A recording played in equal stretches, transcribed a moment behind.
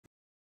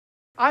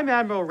I'm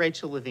Admiral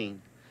Rachel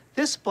Levine.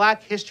 This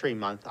Black History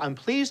Month, I'm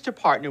pleased to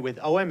partner with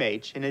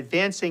OMH in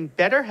advancing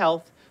better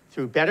health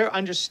through better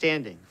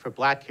understanding for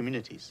Black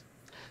communities.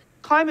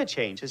 Climate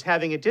change is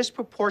having a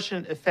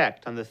disproportionate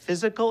effect on the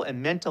physical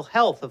and mental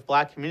health of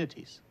Black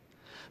communities.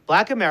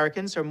 Black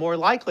Americans are more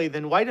likely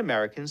than white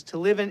Americans to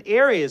live in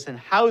areas and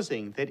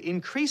housing that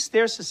increase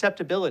their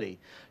susceptibility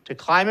to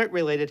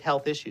climate-related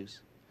health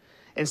issues.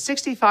 And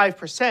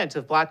 65%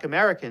 of Black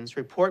Americans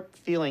report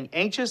feeling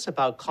anxious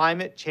about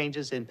climate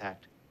change's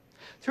impact.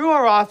 Through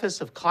our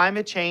Office of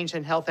Climate Change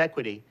and Health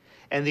Equity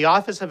and the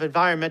Office of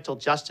Environmental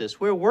Justice,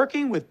 we're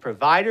working with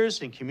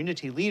providers and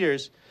community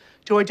leaders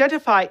to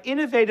identify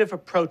innovative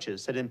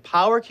approaches that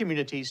empower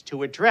communities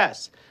to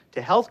address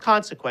the health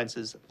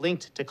consequences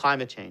linked to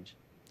climate change.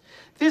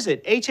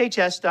 Visit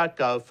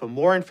hhs.gov for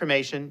more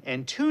information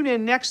and tune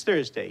in next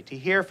Thursday to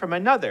hear from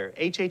another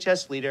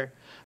HHS leader